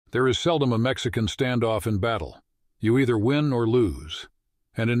There is seldom a Mexican standoff in battle. You either win or lose.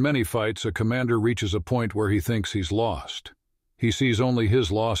 And in many fights, a commander reaches a point where he thinks he's lost. He sees only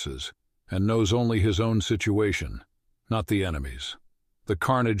his losses and knows only his own situation, not the enemy's. The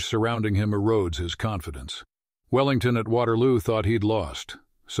carnage surrounding him erodes his confidence. Wellington at Waterloo thought he'd lost.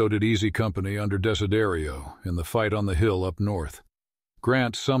 So did Easy Company under Desiderio in the fight on the hill up north.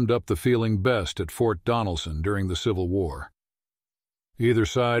 Grant summed up the feeling best at Fort Donelson during the Civil War. Either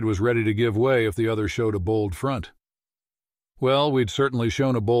side was ready to give way if the other showed a bold front. Well, we'd certainly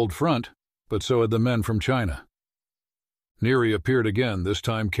shown a bold front, but so had the men from China. Neary appeared again, this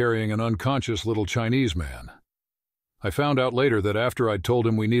time carrying an unconscious little Chinese man. I found out later that after I'd told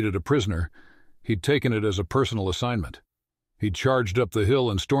him we needed a prisoner, he'd taken it as a personal assignment. He'd charged up the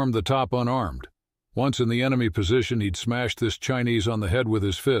hill and stormed the top unarmed. Once in the enemy position, he'd smashed this Chinese on the head with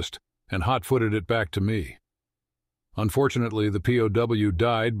his fist and hot-footed it back to me. Unfortunately, the POW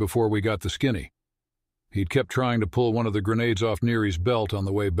died before we got the skinny. He'd kept trying to pull one of the grenades off Neary's belt on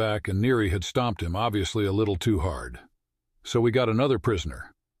the way back, and Neary had stomped him, obviously a little too hard. So we got another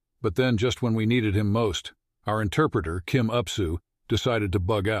prisoner. But then, just when we needed him most, our interpreter, Kim Upsu, decided to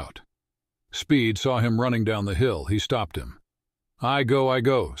bug out. Speed saw him running down the hill. He stopped him. I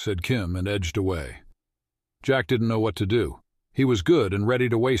go, said Kim, and edged away. Jack didn't know what to do. He was good and ready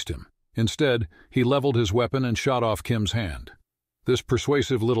to waste him. Instead, he leveled his weapon and shot off Kim's hand. This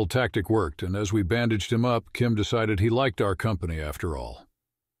persuasive little tactic worked, and as we bandaged him up, Kim decided he liked our company after all.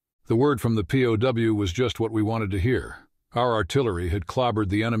 The word from the POW was just what we wanted to hear. Our artillery had clobbered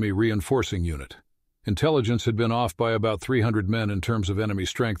the enemy reinforcing unit. Intelligence had been off by about 300 men in terms of enemy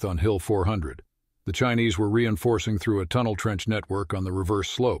strength on Hill 400. The Chinese were reinforcing through a tunnel trench network on the reverse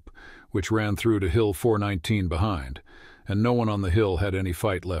slope, which ran through to Hill 419 behind, and no one on the hill had any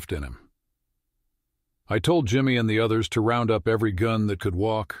fight left in him. I told Jimmy and the others to round up every gun that could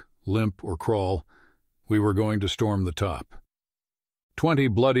walk, limp, or crawl. We were going to storm the top. 20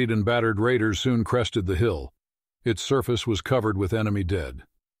 bloodied and battered raiders soon crested the hill. Its surface was covered with enemy dead.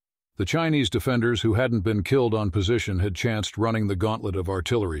 The Chinese defenders who hadn't been killed on position had chanced running the gauntlet of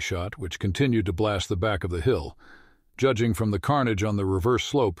artillery shot, which continued to blast the back of the hill. Judging from the carnage on the reverse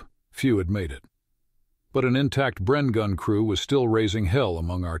slope, few had made it. But an intact Bren gun crew was still raising hell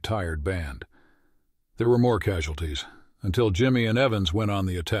among our tired band. There were more casualties, until Jimmy and Evans went on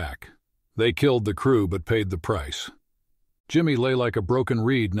the attack. They killed the crew but paid the price. Jimmy lay like a broken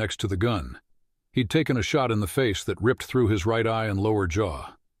reed next to the gun. He'd taken a shot in the face that ripped through his right eye and lower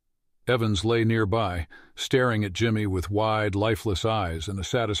jaw. Evans lay nearby, staring at Jimmy with wide, lifeless eyes and a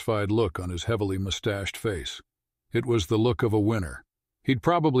satisfied look on his heavily mustached face. It was the look of a winner. He'd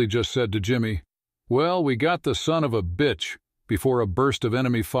probably just said to Jimmy, "Well, we got the son of a bitch," before a burst of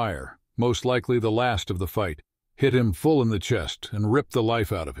enemy fire, most likely the last of the fight, hit him full in the chest and ripped the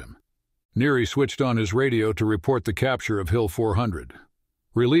life out of him. Neary switched on his radio to report the capture of Hill 400.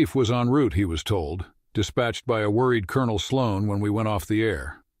 Relief was en route, he was told, dispatched by a worried Colonel Sloan when we went off the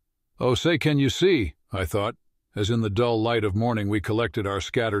air. Oh, say, can you see? I thought, as in the dull light of morning we collected our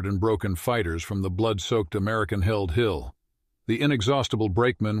scattered and broken fighters from the blood-soaked American-held hill. The inexhaustible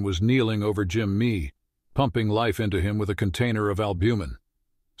brakeman was kneeling over Jim Mee, pumping life into him with a container of albumin.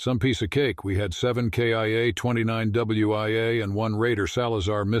 Some piece of cake. We had 7 KIA, 29 WIA, and 1 Raider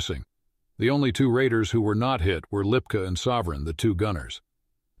Salazar missing. The only 2 Raiders who were not hit were Lipka and Sovereign, the 2 gunners.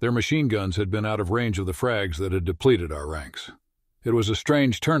 Their machine guns had been out of range of the frags that had depleted our ranks. It was a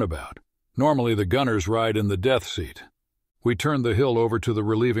strange turnabout. Normally the gunners ride in the death seat. We turned the hill over to the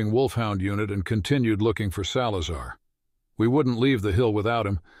relieving Wolfhound unit and continued looking for Salazar. We wouldn't leave the hill without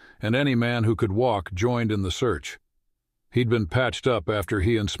him, and any man who could walk joined in the search. He'd been patched up after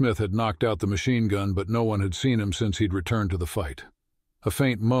he and Smith had knocked out the machine gun, but no one had seen him since he'd returned to the fight. A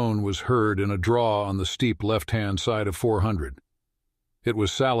faint moan was heard in a draw on the steep left-hand side of 400. It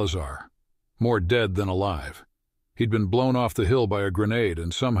was Salazar, more dead than alive. He'd been blown off the hill by a grenade,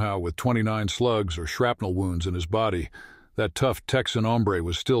 and somehow, with 29 slugs or shrapnel wounds in his body, that tough Texan hombre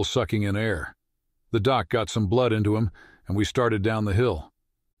was still sucking in air. The doc got some blood into him, and we started down the hill.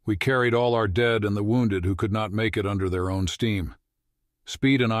 We carried all our dead and the wounded who could not make it under their own steam.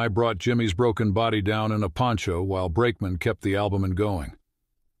 Speed and I brought Jimmy's broken body down in a poncho while Brakeman kept the albumin going.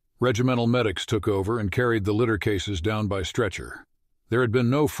 Regimental medics took over and carried the litter cases down by stretcher. There had been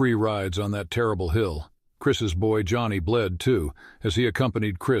no free rides on that terrible hill. Chris's boy Johnny bled, too, as he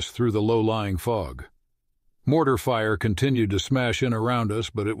accompanied Chris through the low-lying fog. Mortar fire continued to smash in around us,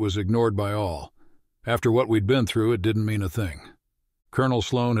 but it was ignored by all. After what we'd been through, it didn't mean a thing. Colonel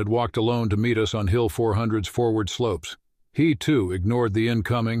Sloan had walked alone to meet us on Hill 400's forward slopes. He, too, ignored the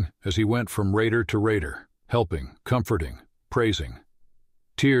incoming as he went from raider to raider, helping, comforting, praising.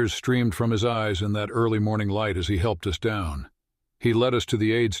 Tears streamed from his eyes in that early morning light as he helped us down. He led us to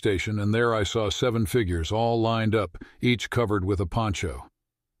the aid station, and there I saw 7 figures all lined up, each covered with a poncho.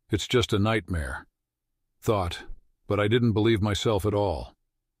 It's just a nightmare, thought, but I didn't believe myself at all.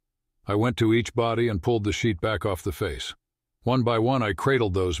 I went to each body and pulled the sheet back off the face. One by one I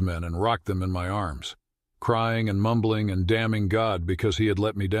cradled those men and rocked them in my arms, crying and mumbling and damning God because he had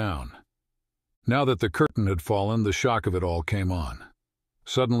let me down. Now that the curtain had fallen, the shock of it all came on.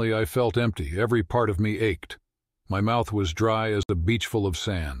 Suddenly I felt empty, every part of me ached. My mouth was dry as a beach full of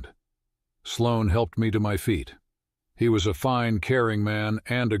sand. Sloan helped me to my feet. He was a fine, caring man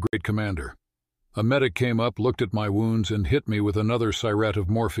and a great commander. A medic came up, looked at my wounds, and hit me with another syringe of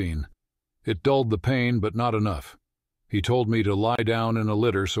morphine. It dulled the pain, but not enough. He told me to lie down in a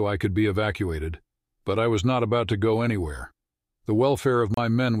litter so I could be evacuated, but I was not about to go anywhere. The welfare of my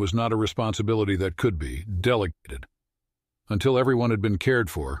men was not a responsibility that could be delegated. Until everyone had been cared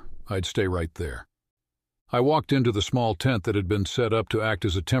for, I'd stay right there. I walked into the small tent that had been set up to act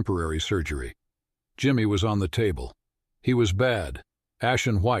as a temporary surgery. Jimmy was on the table. He was bad,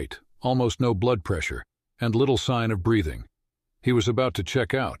 ashen white, almost no blood pressure, and little sign of breathing. He was about to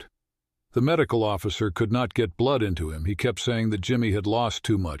check out. The medical officer could not get blood into him. He kept saying that Jimmy had lost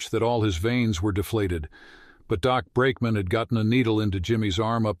too much, that all his veins were deflated. But Doc Brakeman had gotten a needle into Jimmy's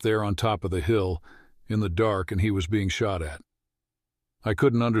arm up there on top of the hill, in the dark, and he was being shot at. I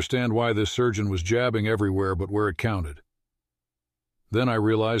couldn't understand why this surgeon was jabbing everywhere but where it counted. Then I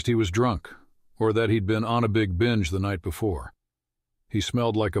realized he was drunk, or that he'd been on a big binge the night before. He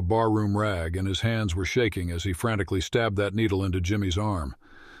smelled like a barroom rag, and his hands were shaking as he frantically stabbed that needle into Jimmy's arm.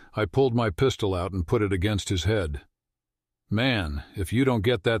 I pulled my pistol out and put it against his head. Man, if you don't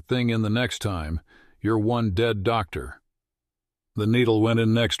get that thing in the next time, you're one dead doctor. The needle went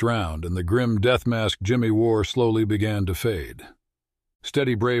in next round, and the grim death mask Jimmy wore slowly began to fade.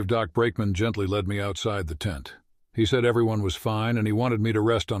 Steady, brave Doc Brakeman gently led me outside the tent. He said everyone was fine, and he wanted me to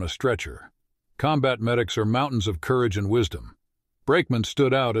rest on a stretcher. Combat medics are mountains of courage and wisdom. Brakeman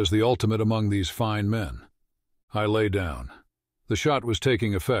stood out as the ultimate among these fine men. I lay down. The shot was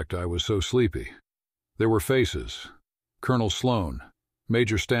taking effect. I was so sleepy. There were faces. Colonel Sloan,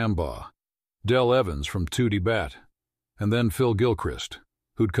 Major Stambaugh, Del Evans from 2D Bat, and then Phil Gilchrist,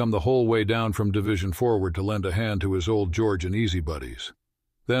 who'd come the whole way down from Division Forward to lend a hand to his old George and Easy buddies.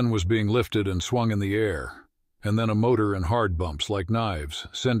 Then was being lifted and swung in the air, and then a motor and hard bumps like knives,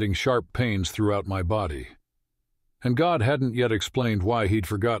 sending sharp pains throughout my body. And God hadn't yet explained why he'd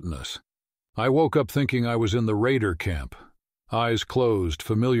forgotten us. I woke up thinking I was in the Raider camp. Eyes closed,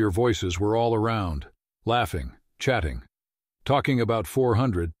 familiar voices were all around, laughing, chatting, talking about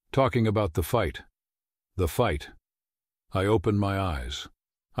 400, talking about the fight. The fight. I opened my eyes.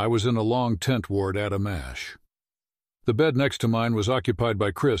 I was in a long tent ward at a MASH. The bed next to mine was occupied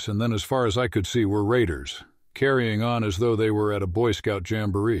by Chris, and then as far as I could see were Raiders, carrying on as though they were at a Boy Scout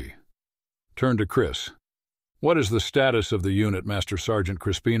jamboree. Turned to Chris. "What is the status of the unit, Master Sergeant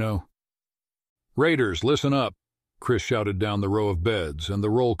Crispino?" "Raiders, listen up," Chris shouted down the row of beds, and the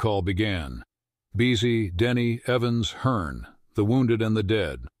roll call began. Beasy, Denny, Evans, Hearn, the wounded and the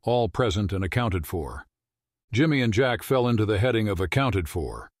dead, all present and accounted for. Jimmy and Jack fell into the heading of accounted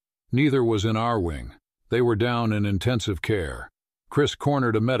for. Neither was in our wing. They were down in intensive care. Chris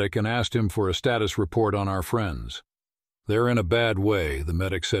cornered a medic and asked him for a status report on our friends. "They're in a bad way," the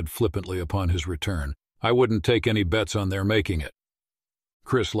medic said flippantly upon his return. "I wouldn't take any bets on their making it."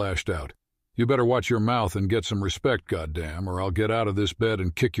 Chris lashed out. "You better watch your mouth and get some respect, goddamn, or I'll get out of this bed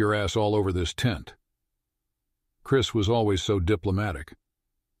and kick your ass all over this tent." Chris was always so diplomatic.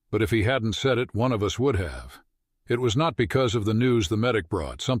 But if he hadn't said it, one of us would have. It was not because of the news the medic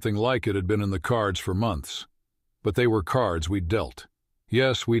brought. Something like it had been in the cards for months. But they were cards we'd dealt.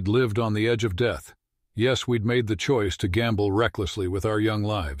 Yes, we'd lived on the edge of death. Yes, we'd made the choice to gamble recklessly with our young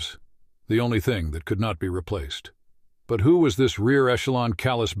lives. The only thing that could not be replaced. But who was this rear-echelon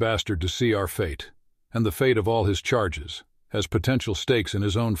callous bastard to see our fate, and the fate of all his charges, as potential stakes in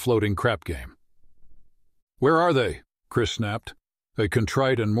his own floating crap game? "Where are they?" Chris snapped. A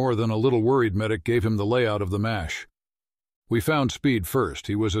contrite and more than a little worried medic gave him the layout of the MASH. "We found Speed first.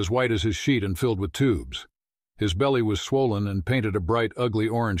 He was as white as his sheet and filled with tubes. His belly was swollen and painted a bright, ugly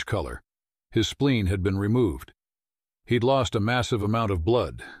orange color. His spleen had been removed. He'd lost a massive amount of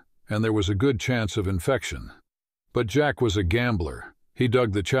blood, and there was a good chance of infection. But Jack was a gambler. He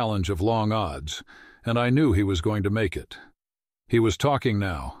dug the challenge of long odds, and I knew he was going to make it. He was talking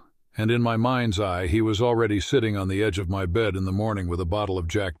now, and in my mind's eye he was already sitting on the edge of my bed in the morning with a bottle of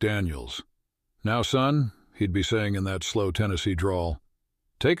Jack Daniels. "Now, son," he'd be saying in that slow Tennessee drawl,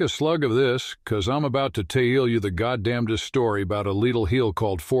 Take a slug of this, 'cause I'm about to tell you the goddamnedest story about a little heel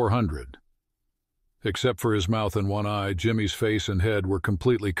called 400. Except for his mouth and one eye, Jimmy's face and head were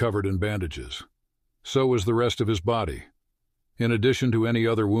completely covered in bandages. So was the rest of his body. In addition to any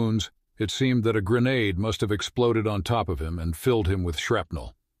other wounds, it seemed that a grenade must have exploded on top of him and filled him with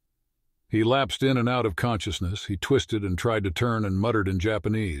shrapnel. He lapsed in and out of consciousness. He twisted and tried to turn and muttered in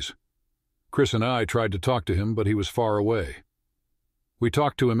Japanese. Chris and I tried to talk to him, but he was far away. We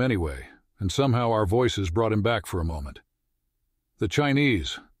talked to him anyway, and somehow our voices brought him back for a moment. "The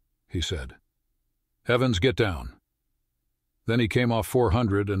Chinese," he said. "Evans, get down." Then he came off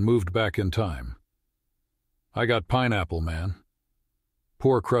 400 and moved back in time. "I got pineapple, man."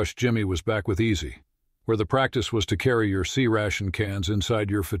 Poor crushed Jimmy was back with Easy, where the practice was to carry your C-ration cans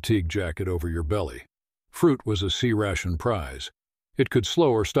inside your fatigue jacket over your belly. Fruit was a C-ration prize. It could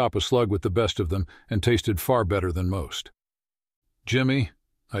slow or stop a slug with the best of them and tasted far better than most. "Jimmy,"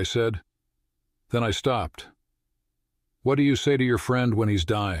 I said. Then I stopped. "What do you say to your friend when he's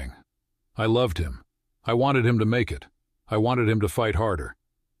dying? I loved him. I wanted him to make it. I wanted him to fight harder.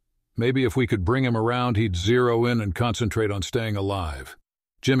 Maybe if we could bring him around, he'd zero in and concentrate on staying alive."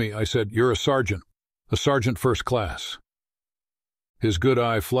 "Jimmy," I said, "you're a sergeant first class." His good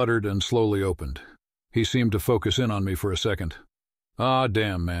eye fluttered and slowly opened. He seemed to focus in on me for a second. "Ah,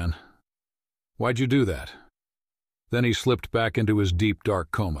 damn, man. Why'd you do that?" Then he slipped back into his deep, dark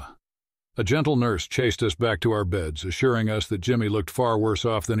coma. A gentle nurse chased us back to our beds, assuring us that Jimmy looked far worse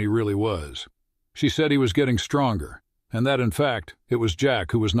off than he really was. She said he was getting stronger, and that, in fact, it was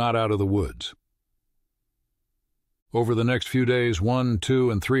Jack who was not out of the woods. Over the next few days, 1,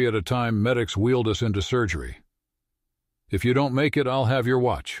 2, and 3 at a time, medics wheeled us into surgery. "If you don't make it, I'll have your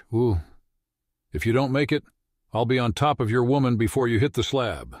watch. Ooh. If you don't make it, I'll be on top of your woman before you hit the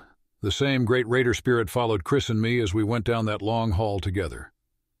slab." The same great raider spirit followed Chris and me as we went down that long hall together.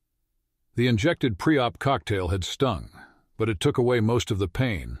 The injected pre-op cocktail had stung, but it took away most of the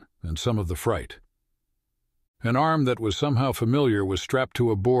pain and some of the fright. An arm that was somehow familiar was strapped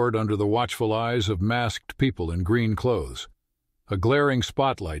to a board under the watchful eyes of masked people in green clothes. A glaring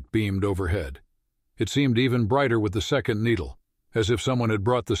spotlight beamed overhead. It seemed even brighter with the second needle, as if someone had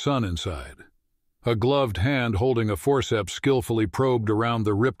brought the sun inside. A gloved hand holding a forceps skillfully probed around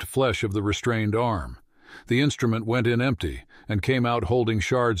the ripped flesh of the restrained arm. The instrument went in empty and came out holding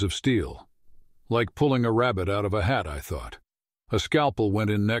shards of steel. Like pulling a rabbit out of a hat, I thought. A scalpel went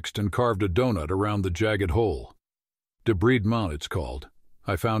in next and carved a donut around the jagged hole. Debridement, it's called.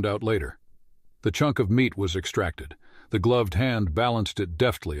 I found out later. The chunk of meat was extracted. The gloved hand balanced it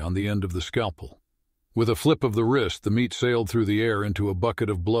deftly on the end of the scalpel. With a flip of the wrist, the meat sailed through the air into a bucket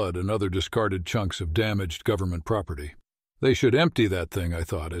of blood and other discarded chunks of damaged government property. They should empty that thing, I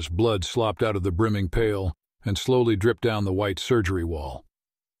thought, as blood slopped out of the brimming pail and slowly dripped down the white surgery wall.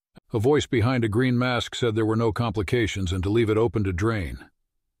 A voice behind a green mask said there were no complications and to leave it open to drain.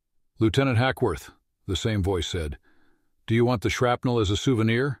 "Lieutenant Hackworth," the same voice said, "do you want the shrapnel as a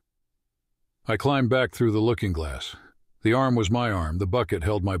souvenir?" I climbed back through the looking glass. The arm was my arm, the bucket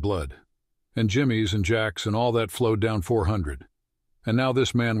held my blood. And Jimmy's and Jack's and all that flowed down 400. And now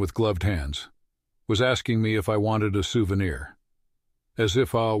this man with gloved hands was asking me if I wanted a souvenir. As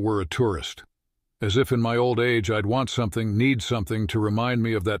if I were a tourist. As if in my old age I'd want something, need something to remind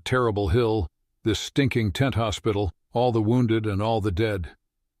me of that terrible hill, this stinking tent hospital, all the wounded and all the dead.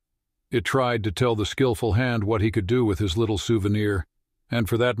 It tried to tell the skillful hand what he could do with his little souvenir, and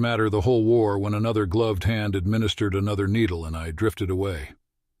for that matter the whole war when another gloved hand administered another needle and I drifted away.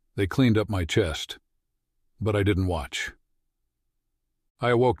 They cleaned up my chest, but I didn't watch.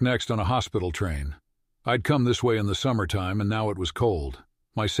 I awoke next on a hospital train. I'd come this way in the summertime and now it was cold.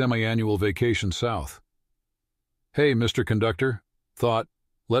 My semi-annual vacation south. "Hey, Mr. Conductor," thought,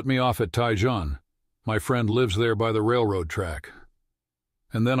 "let me off at Taichung. My friend lives there by the railroad track."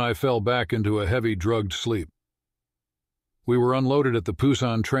 And then I fell back into a heavy drugged sleep. We were unloaded at the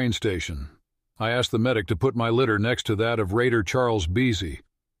Pusan train station. I asked the medic to put my litter next to that of Raider Charles Beasy,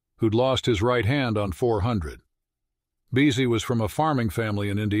 who'd lost his right hand on 400. Beasy was from a farming family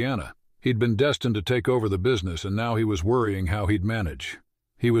in Indiana. He'd been destined to take over the business, and now he was worrying how he'd manage.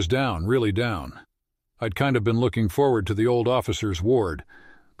 He was down, really down. I'd kind of been looking forward to the old officer's ward,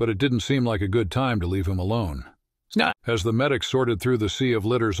 but it didn't seem like a good time to leave him alone. As the medic sorted through the sea of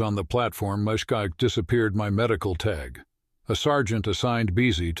litters on the platform, Meshkai disappeared my medical tag. A sergeant assigned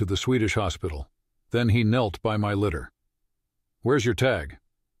Beasy to the Swedish hospital. Then he knelt by my litter. "Where's your tag?"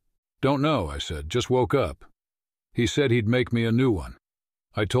 "Don't know," I said. "Just woke up." He said he'd make me a new one.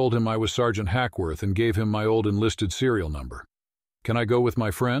 I told him I was Sergeant Hackworth and gave him my old enlisted serial number. "Can I go with my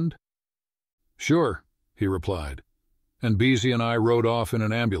friend?" "Sure," he replied. and Beezy and I rode off in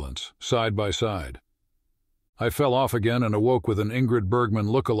an ambulance, side by side. I fell off again and awoke with an Ingrid Bergman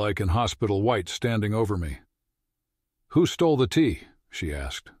look-alike in hospital white standing over me. "Who stole the tea?" she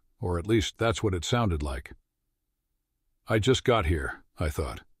asked, or at least that's what it sounded like. "I just got here," I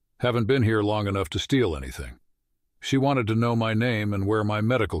thought. "Haven't been here long enough to steal anything." She wanted to know my name and where my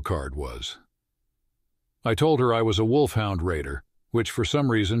medical card was. I told her I was a wolfhound raider, which for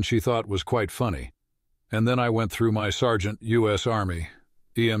some reason she thought was quite funny, and then I went through my Sergeant U.S. Army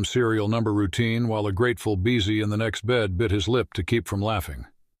EM serial number routine while a grateful Beezy in the next bed bit his lip to keep from laughing.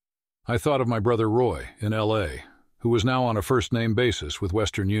 I thought of my brother Roy in L.A., who was now on a first-name basis with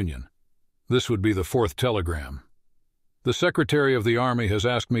Western Union. This would be the 4th telegram. "The Secretary of the Army has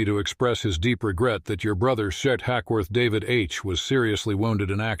asked me to express his deep regret that your brother Shet Hackworth David H. was seriously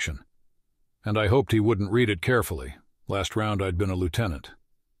wounded in action. And I hoped he wouldn't read it carefully. Last round I'd been a lieutenant.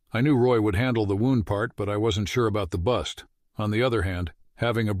 I knew Roy would handle the wound part, but I wasn't sure about the bust. On the other hand,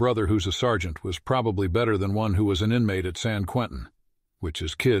 having a brother who's a sergeant was probably better than one who was an inmate at San Quentin, which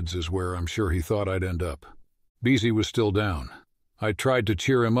as kids is where I'm sure he thought I'd end up." Beezy was still down. I tried to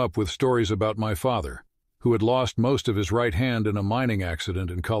cheer him up with stories about my father, who had lost most of his right hand in a mining accident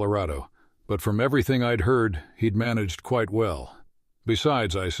in Colorado, but from everything I'd heard, he'd managed quite well.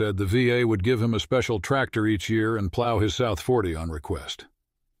 Besides, I said, the VA would give him a special tractor each year and plow his South 40 on request.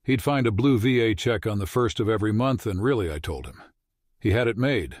 He'd find a blue VA check on the 1st of every month, and really, I told him, he had it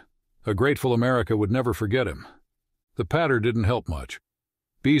made. A grateful America would never forget him. The patter didn't help much.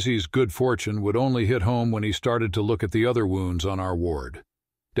 Beezy's good fortune would only hit home when he started to look at the other wounds on our ward.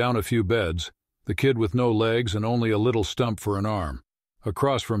 Down a few beds, the kid with no legs and only a little stump for an arm.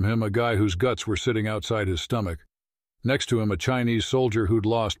 Across from him, a guy whose guts were sitting outside his stomach. Next to him, a Chinese soldier who'd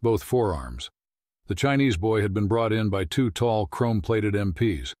lost both forearms. The Chinese boy had been brought in by 2 tall, chrome-plated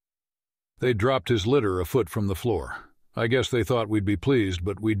MPs. They'd dropped his litter a foot from the floor. I guess they thought we'd be pleased,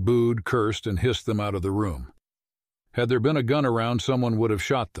 but we'd booed, cursed, and hissed them out of the room. Had there been a gun around, someone would have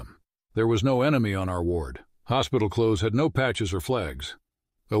shot them. There was no enemy on our ward. Hospital clothes had no patches or flags.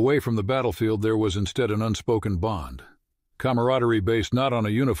 Away from the battlefield, there was instead an unspoken bond. Camaraderie based not on a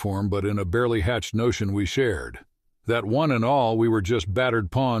uniform, but in a barely hatched notion we shared. That one and all, we were just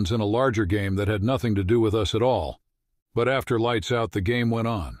battered pawns in a larger game that had nothing to do with us at all. But after lights out, the game went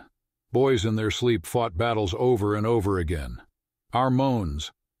on. Boys in their sleep fought battles over and over again. Our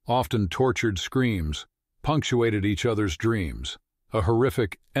moans, often tortured screams, punctuated each other's dreams. A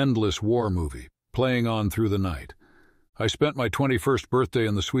horrific, endless war movie, playing on through the night. I spent my 21st birthday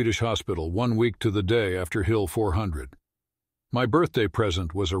in the Swedish hospital 1 week to the day after Hill 400. My birthday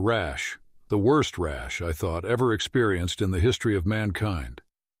present was a rash, the worst rash, I thought, ever experienced in the history of mankind.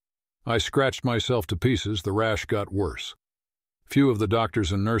 I scratched myself to pieces, the rash got worse. Few of the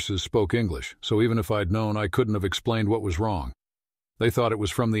doctors and nurses spoke English, so even if I'd known, I couldn't have explained what was wrong. They thought it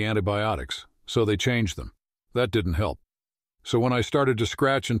was from the antibiotics, so they changed them. That didn't help. So when I started to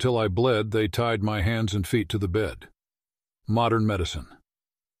scratch until I bled, they tied my hands and feet to the bed. Modern medicine.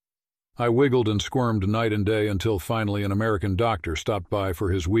 I wiggled and squirmed night and day until finally an American doctor stopped by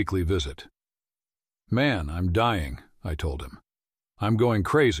for his weekly visit. "Man, I'm dying," I told him. "I'm going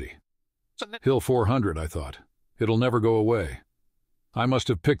crazy." Hill 400, I thought. It'll never go away. I must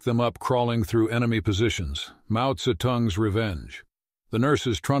have picked them up crawling through enemy positions. Mao Zedong's revenge. The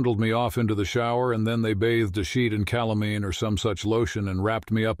nurses trundled me off into the shower, and then they bathed a sheet in calamine or some such lotion and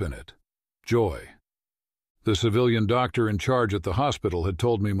wrapped me up in it. Joy. The civilian doctor in charge at the hospital had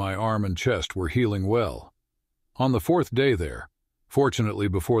told me my arm and chest were healing well. On the 4th day there, fortunately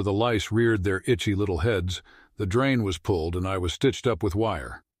before the lice reared their itchy little heads, the drain was pulled and I was stitched up with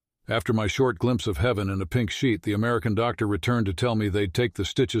wire. After my short glimpse of heaven in a pink sheet, the American doctor returned to tell me they'd take the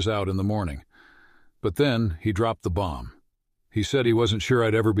stitches out in the morning. But then he dropped the bomb. He said he wasn't sure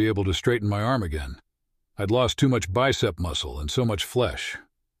I'd ever be able to straighten my arm again. I'd lost too much bicep muscle and so much flesh.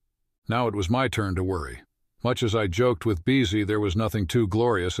 Now it was my turn to worry. Much as I joked with Beezy, there was nothing too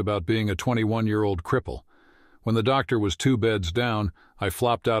glorious about being a 21-year-old cripple. When the doctor was 2 beds down, I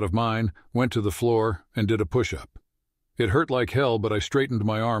flopped out of mine, went to the floor, and did a push-up. It hurt like hell, but I straightened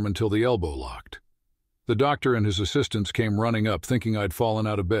my arm until the elbow locked. The doctor and his assistants came running up, thinking I'd fallen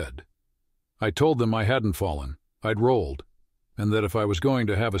out of bed. I told them I hadn't fallen, I'd rolled, and that if I was going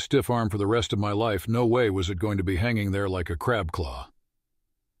to have a stiff arm for the rest of my life, no way was it going to be hanging there like a crab claw.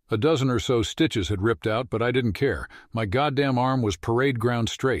 A dozen or so stitches had ripped out, but I didn't care. My goddamn arm was parade ground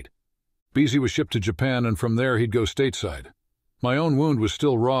straight. Beezy was shipped to Japan, and from there he'd go stateside. My own wound was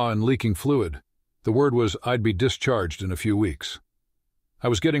still raw and leaking fluid. The word was I'd be discharged in a few weeks. I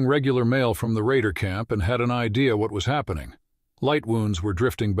was getting regular mail from the raider camp and had an idea what was happening. Light wounds were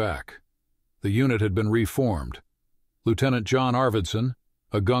drifting back. The unit had been reformed. Lieutenant John Arvidson,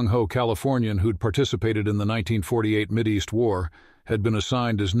 a gung-ho Californian who'd participated in the 1948 Mideast War, had been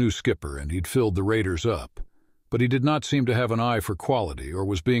assigned as new skipper, and he'd filled the raiders up. But he did not seem to have an eye for quality, or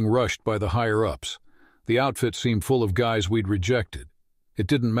was being rushed by the higher-ups. The outfit seemed full of guys we'd rejected. It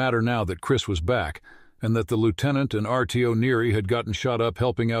didn't matter now that Chris was back, and that the lieutenant and RTO Neary had gotten shot up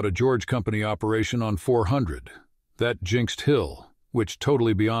helping out a George Company operation on 400. That jinxed hill, which,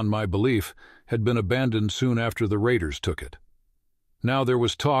 totally beyond my belief, had been abandoned soon after the raiders took it. Now there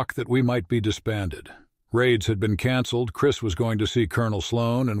was talk that we might be disbanded. Raids had been canceled, Chris was going to see Colonel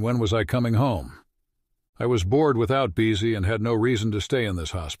Sloan, and when was I coming home? I was bored without Beasy and had no reason to stay in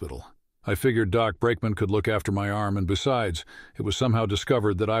this hospital. I figured Doc Brakeman could look after my arm, and besides, it was somehow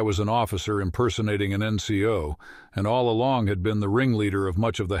discovered that I was an officer impersonating an NCO, and all along had been the ringleader of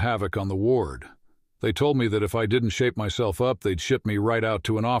much of the havoc on the ward. They told me that if I didn't shape myself up, they'd ship me right out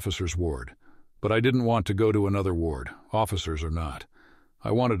to an officer's ward. But I didn't want to go to another ward, officers or not.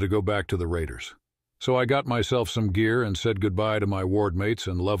 I wanted to go back to the raiders. So I got myself some gear and said goodbye to my ward mates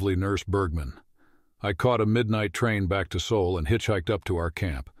and lovely Nurse Bergman. I caught a midnight train back to Seoul and hitchhiked up to our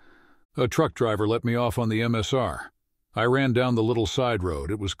camp. A truck driver let me off on the MSR. I ran down the little side road.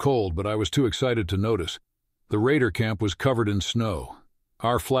 It was cold, but I was too excited to notice. The raider camp was covered in snow.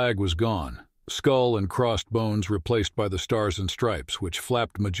 Our flag was gone, skull and crossed bones replaced by the stars and stripes, which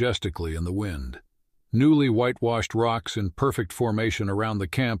flapped majestically in the wind. Newly whitewashed rocks in perfect formation around the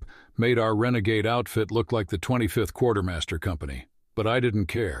camp made our renegade outfit look like the 25th Quartermaster Company. But I didn't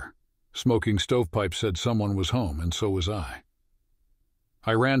care. Smoking Stovepipe said someone was home, and so was I.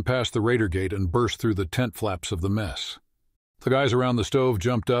 I ran past the raider gate and burst through the tent flaps of the mess. The guys around the stove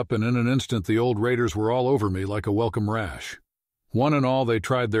jumped up, and in an instant the old raiders were all over me like a welcome rash. One and all they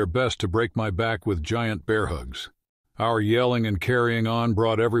tried their best to break my back with giant bear hugs. Our yelling and carrying on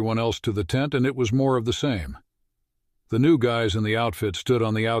brought everyone else to the tent, and it was more of the same. The new guys in the outfit stood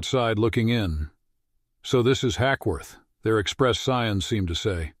on the outside looking in. "So this is Hackworth," their express scions seemed to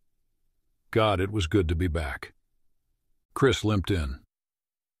say. God, it was good to be back. Chris limped in.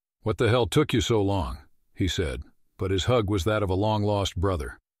 "What the hell took you so long?" he said, but his hug was that of a long-lost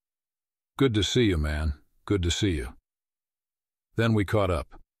brother. "Good to see you, man. Good to see you." Then we caught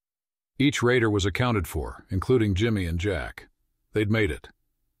up. Each raider was accounted for, including Jimmy and Jack. They'd made it.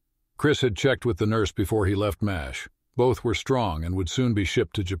 Chris had checked with the nurse before he left MASH. Both were strong and would soon be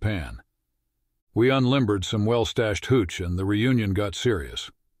shipped to Japan. We unlimbered some well-stashed hooch, and the reunion got serious,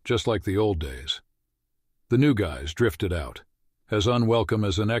 just like the old days. The new guys drifted out, as unwelcome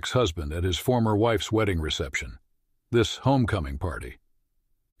as an ex-husband at his former wife's wedding reception. This homecoming party.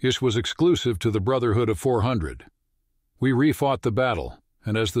 It was exclusive to the Brotherhood of 400. We refought the battle,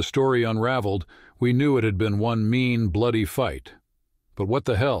 and as the story unraveled, we knew it had been one mean, bloody fight. But what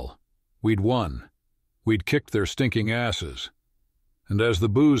the hell? We'd won. We'd kicked their stinking asses. And as the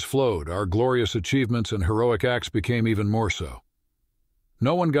booze flowed, our glorious achievements and heroic acts became even more so.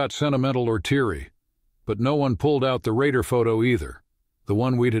 No one got sentimental or teary, but no one pulled out the raider photo either, the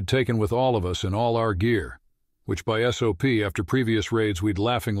one we'd had taken with all of us in all our gear, which by SOP after previous raids we'd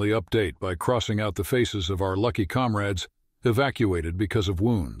laughingly update by crossing out the faces of our lucky comrades evacuated because of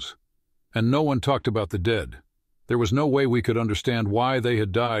wounds. And no one talked about the dead. There was no way we could understand why they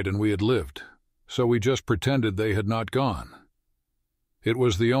had died and we had lived, so we just pretended they had not gone. It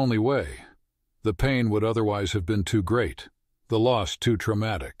was the only way. The pain would otherwise have been too great, the loss too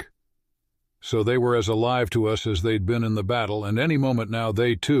traumatic. So they were as alive to us as they'd been in the battle, and any moment now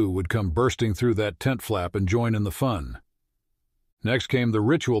they too would come bursting through that tent flap and join in the fun. Next came the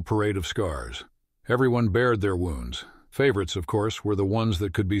ritual parade of scars. Everyone bared their wounds. Favorites, of course, were the ones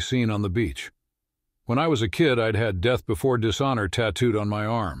that could be seen on the beach. When I was a kid, I'd had Death Before Dishonor tattooed on my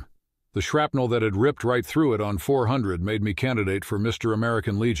arm. The shrapnel that had ripped right through it on 400 made me candidate for Mr.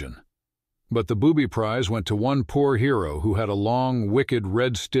 American Legion. But the booby prize went to one poor hero who had a long, wicked,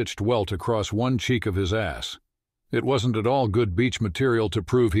 red-stitched welt across one cheek of his ass. It wasn't at all good beach material to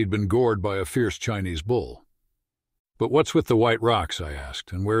prove he'd been gored by a fierce Chinese bull. "But what's with the white rocks?" I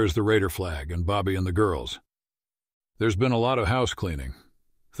asked, "and where is the raider flag and Bobby and the girls?" "There's been a lot of house cleaning.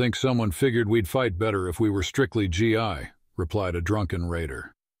 Think someone figured we'd fight better if we were strictly GI," replied a drunken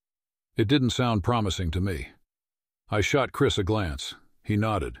raider. It didn't sound promising to me. I shot Chris a glance. He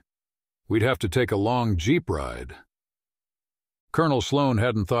nodded. "We'd have to take a long jeep ride." Colonel Sloan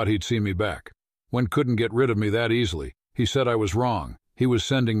hadn't thought he'd see me back. One couldn't get rid of me that easily. He said I was wrong. He was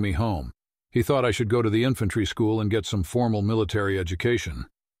sending me home. He thought I should go to the infantry school and get some formal military education.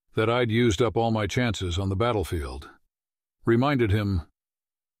 That I'd used up all my chances on the battlefield. Reminded him,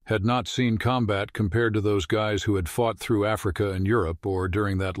 had not seen combat compared to those guys who had fought through Africa and Europe or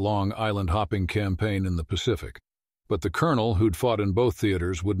during that long island-hopping campaign in the Pacific. but the colonel, who'd fought in both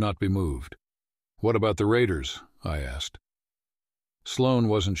theaters, would not be moved. "What about the raiders?" I asked. Sloan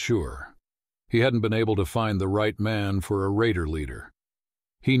wasn't sure. He hadn't been able to find the right man for a raider leader.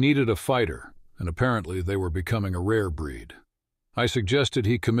 He needed a fighter, and apparently they were becoming a rare breed. I suggested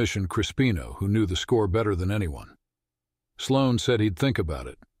he commission Crispino, who knew the score better than anyone. Sloan said he'd think about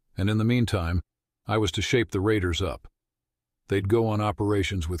it, and in the meantime, I was to shape the raiders up. They'd go on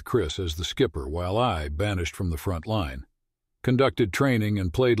operations with Chris as the skipper, while I, banished from the front line, conducted training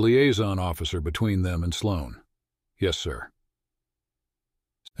and played liaison officer between them and Sloan. "Yes, sir."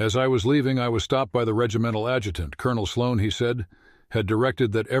 As I was leaving, I was stopped by the regimental adjutant. Colonel Sloan, he said, had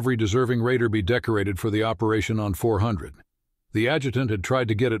directed that every deserving raider be decorated for the operation on 400. The adjutant had tried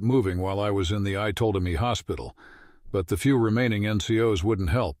to get it moving while I was in the I-told-me hospital, but the few remaining NCOs wouldn't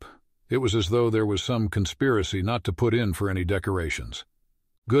help. It was as though there was some conspiracy not to put in for any decorations.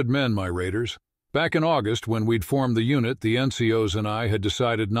 Good men, my raiders. Back in August, when we'd formed the unit, the NCOs and I had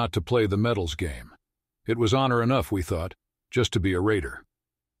decided not to play the medals game. It was honor enough, we thought, just to be a raider.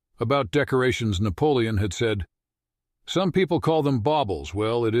 About decorations, Napoleon had said, "Some people call them baubles.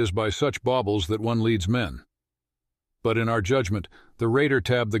 Well, it is by such baubles that one leads men." But in our judgment, the raider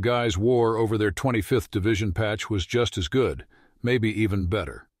tab the guys wore over their 25th Division patch was just as good, maybe even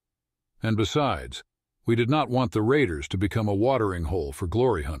better. And besides, we did not want the raiders to become a watering hole for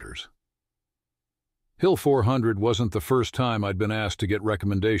glory hunters. Hill 400 wasn't the first time I'd been asked to get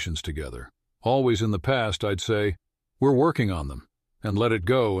recommendations together. Always in the past, I'd say, "We're working on them," and let it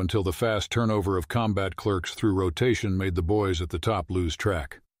go until the fast turnover of combat clerks through rotation made the boys at the top lose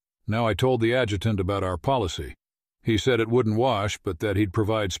track. Now I told the adjutant about our policy. He said it wouldn't wash, but that he'd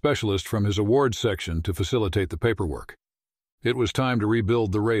provide specialists from his awards section to facilitate the paperwork. It was time to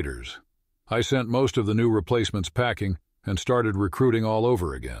rebuild the raiders. I sent most of the new replacements packing and started recruiting all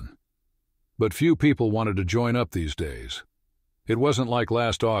over again. But few people wanted to join up these days. It wasn't like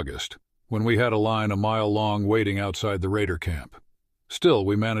last August, when we had a line a mile long waiting outside the raider camp. Still,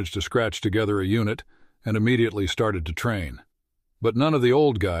 we managed to scratch together a unit and immediately started to train. But none of the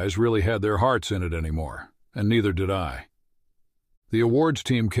old guys really had their hearts in it anymore, and neither did I. The awards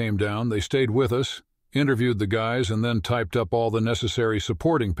team came down, they stayed with us, interviewed the guys, and then typed up all the necessary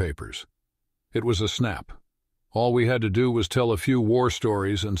supporting papers. It was a snap. All we had to do was tell a few war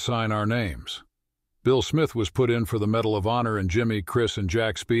stories and sign our names. Bill Smith was put in for the Medal of Honor, and Jimmy, Chris, and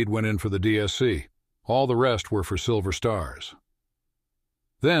Jack Speed went in for the DSC. All the rest were for Silver Stars.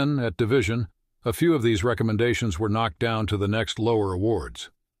 Then, at Division, a few of these recommendations were knocked down to the next lower awards.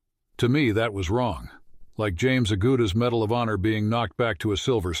 To me, that was wrong. Like James Aguda's Medal of Honor being knocked back to a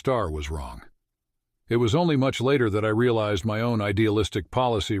Silver Star was wrong. It was only much later that I realized my own idealistic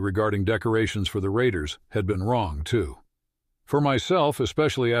policy regarding decorations for the raiders had been wrong, too. For myself,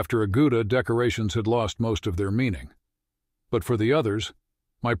 especially after Aguda, decorations had lost most of their meaning. But for the others,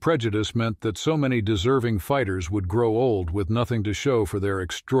 my prejudice meant that so many deserving fighters would grow old with nothing to show for their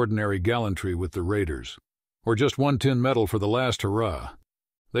extraordinary gallantry with the raiders. Or just one tin medal for the last hurrah.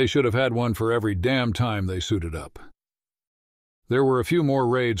 They should have had one for every damn time they suited up. There were a few more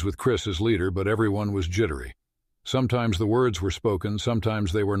raids with Chris as leader, but everyone was jittery. Sometimes the words were spoken,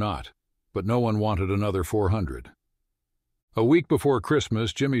 sometimes they were not, but no one wanted another 400. A week before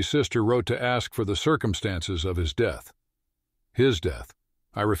Christmas, Jimmy's sister wrote to ask for the circumstances of his death. His death.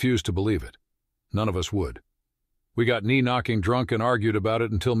 I refused to believe it. None of us would. We got knee-knocking drunk and argued about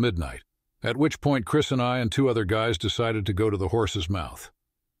it until midnight, at which point Chris and I and two other guys decided to go to the horse's mouth.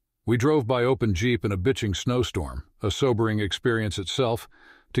 We drove by open Jeep in a bitching snowstorm, a sobering experience itself,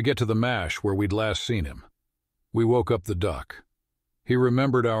 to get to the MASH where we'd last seen him. We woke up the Duck. He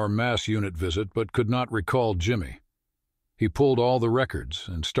remembered our mass unit visit but could not recall Jimmy. He pulled all the records,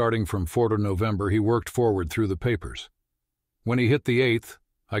 and starting from 4 November, he worked forward through the papers. When he hit the 8th,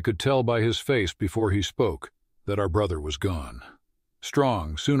 I could tell by his face before he spoke that our brother was gone.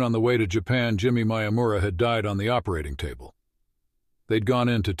 Strong, soon on the way to Japan, Jimmy Miyamura had died on the operating table. They'd gone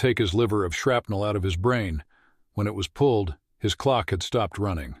in to take his liver of shrapnel out of his brain. When it was pulled, his clock had stopped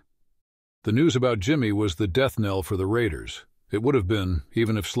running. The news about Jimmy was the death knell for the raiders. It would have been,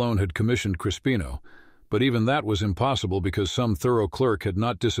 even if Sloan had commissioned Crispino, but even that was impossible because some thorough clerk had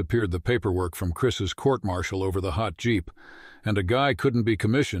not disappeared the paperwork from Chris's court-martial over the hot Jeep, and a guy couldn't be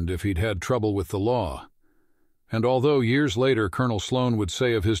commissioned if he'd had trouble with the law. And although years later Colonel Sloan would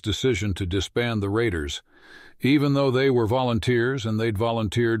say of his decision to disband the raiders, even though they were volunteers and they'd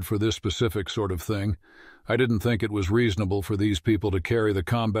volunteered for this specific sort of thing, I didn't think it was reasonable for these people to carry the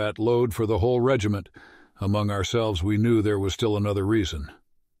combat load for the whole regiment. Among ourselves, we knew there was still another reason.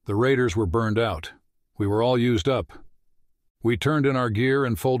 The raiders were burned out. We were all used up. We turned in our gear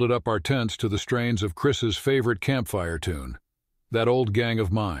and folded up our tents to the strains of Chris's favorite campfire tune, "That Old Gang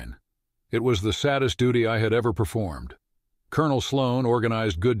of Mine." It was the saddest duty I had ever performed. Colonel Sloan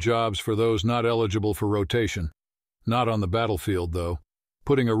organized good jobs for those not eligible for rotation. Not on the battlefield, though.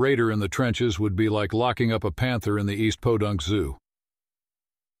 Putting a raider in the trenches would be like locking up a panther in the East Podunk Zoo.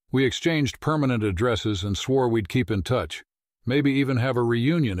 We exchanged permanent addresses and swore we'd keep in touch, maybe even have a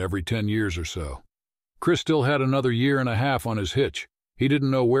reunion every 10 years or so. Chris still had another year and a half on his hitch. He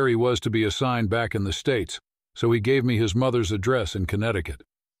didn't know where he was to be assigned back in the States, so he gave me his mother's address in Connecticut.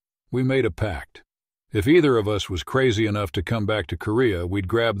 We made a pact. If either of us was crazy enough to come back to Korea, we'd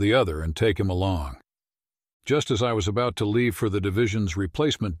grab the other and take him along. Just as I was about to leave for the division's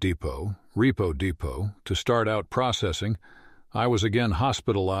replacement depot, Repo Depot, to start out processing, I was again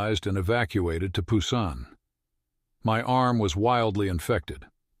hospitalized and evacuated to Busan. My arm was wildly infected.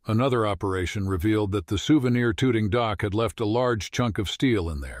 Another operation revealed that the souvenir-tooting doc had left a large chunk of steel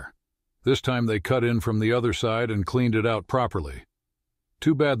in there. This time they cut in from the other side and cleaned it out properly.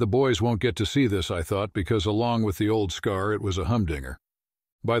 Too bad the boys won't get to see this, I thought, because along with the old scar, it was a humdinger.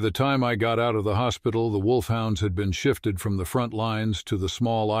 By the time I got out of the hospital, the wolfhounds had been shifted from the front lines to the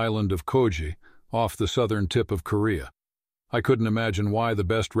small island of Koji, off the southern tip of Korea. I couldn't imagine why the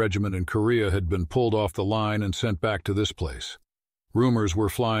best regiment in Korea had been pulled off the line and sent back to this place. Rumors were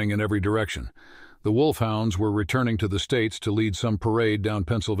flying in every direction. The wolfhounds were returning to the States to lead some parade down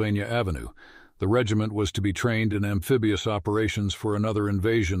Pennsylvania Avenue. The regiment was to be trained in amphibious operations for another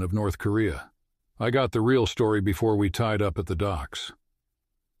invasion of North Korea. I got the real story before we tied up at the docks.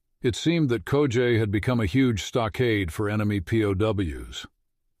 It seemed that Koji had become a huge stockade for enemy POWs.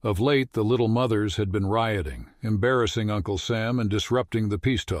 Of late, the Little Mothers had been rioting, embarrassing Uncle Sam and disrupting the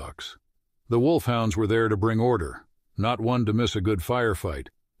peace talks. The wolfhounds were there to bring order, not one to miss a good firefight.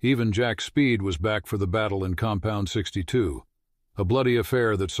 Even Jack Speed was back for the battle in Compound 62, a bloody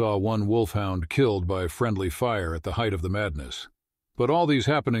affair that saw one wolfhound killed by friendly fire at the height of the madness. But all these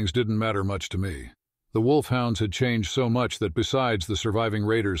happenings didn't matter much to me. The wolfhounds had changed so much that besides the surviving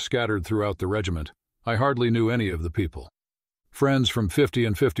raiders scattered throughout the regiment, I hardly knew any of the people. Friends from 50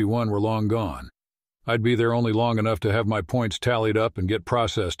 and 51 were long gone. I'd be there only long enough to have my points tallied up and get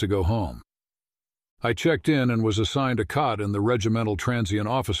processed to go home. I checked in and was assigned a cot in the regimental transient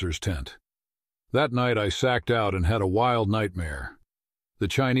officer's tent. That night I sacked out and had a wild nightmare. The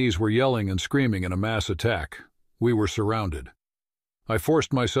Chinese were yelling and screaming in a mass attack. We were surrounded. I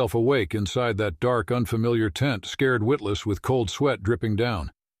forced myself awake inside that dark, unfamiliar tent, scared witless with cold sweat dripping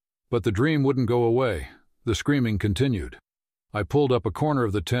down. But the dream wouldn't go away. The screaming continued. I pulled up a corner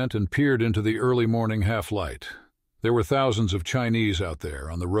of the tent and peered into the early morning half-light. There were thousands of Chinese out there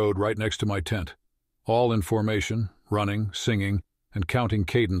on the road right next to my tent, all in formation, running, singing, and counting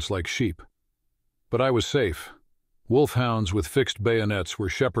cadence like sheep. But I was safe. Wolfhounds with fixed bayonets were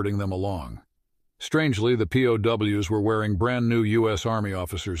shepherding them along. Strangely, the POWs were wearing brand-new U.S. Army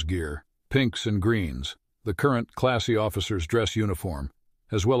officers' gear, pinks and greens, the current classy officer's dress uniform,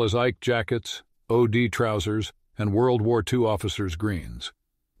 as well as Ike jackets, OD trousers, and World War II officers' greens.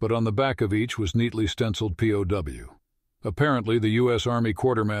 But on the back of each was neatly stenciled POW. Apparently, the U.S. Army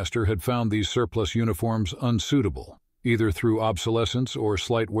quartermaster had found these surplus uniforms unsuitable, either through obsolescence or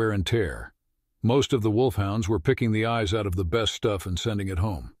slight wear and tear. Most of the wolfhounds were picking the eyes out of the best stuff and sending it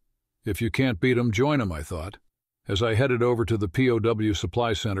home. If you can't beat 'em, join 'em, I thought, as I headed over to the POW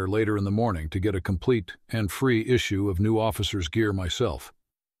Supply Center later in the morning to get a complete and free issue of new officers' gear myself.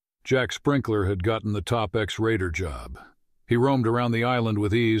 Jack Sprinkler had gotten the top ex-raider job. He roamed around the island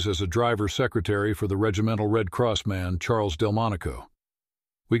with ease as a driver's secretary for the regimental Red Cross man, Charles Delmonico.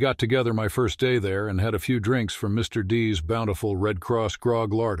 We got together my first day there and had a few drinks from Mr. D's bountiful Red Cross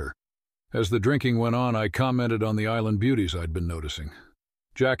grog larder. As the drinking went on, I commented on the island beauties I'd been noticing.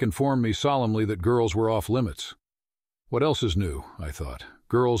 Jack informed me solemnly that girls were off limits. What else is new, I thought.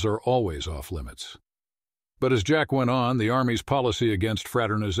 Girls are always off limits. But as Jack went on, the Army's policy against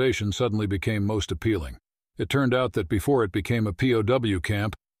fraternization suddenly became most appealing. It turned out that before it became a POW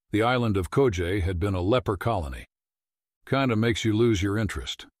camp, the island of Koji had been a leper colony. Kinda makes you lose your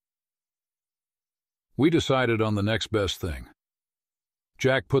interest. We decided on the next best thing.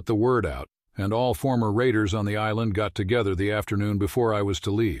 Jack put the word out, and all former raiders on the island got together the afternoon before I was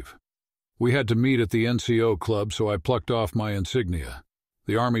to leave. We had to meet at the NCO club, so I plucked off my insignia.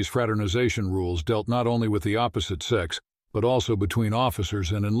 The Army's fraternization rules dealt not only with the opposite sex, but also between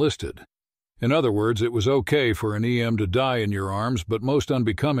officers and enlisted. In other words, it was okay for an EM to die in your arms, but most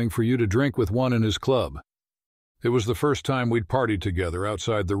unbecoming for you to drink with one in his club. It was the first time we'd partied together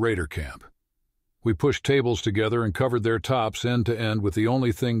outside the raider camp. We pushed tables together and covered their tops end to end with the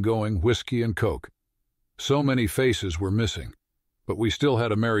only thing going, whiskey and Coke. So many faces were missing, but we still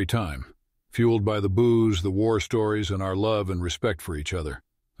had a merry time, fueled by the booze, the war stories, and our love and respect for each other,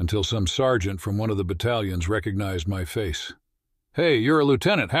 until some sergeant from one of the battalions recognized my face. "Hey, you're a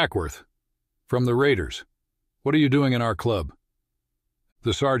Lieutenant Hackworth, from the Raiders. What are you doing in our club?"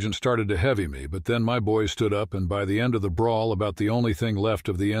 The sergeant started to heavy me, but then my boys stood up, and by the end of the brawl, about the only thing left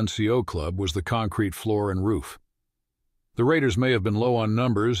of the NCO club was the concrete floor and roof. The Raiders may have been low on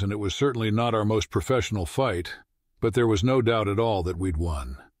numbers, and it was certainly not our most professional fight, but there was no doubt at all that we'd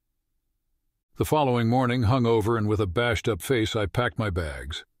won. The following morning, hungover and with a bashed-up face, I packed my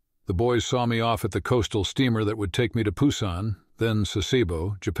bags. The boys saw me off at the coastal steamer that would take me to Busan, then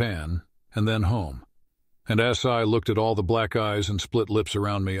Sasebo, Japan, and then home. And as I looked at all the black eyes and split lips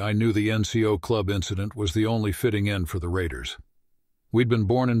around me, I knew the NCO club incident was the only fitting end for the Raiders. We'd been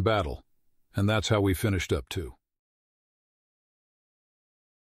born in battle, and that's how we finished up too.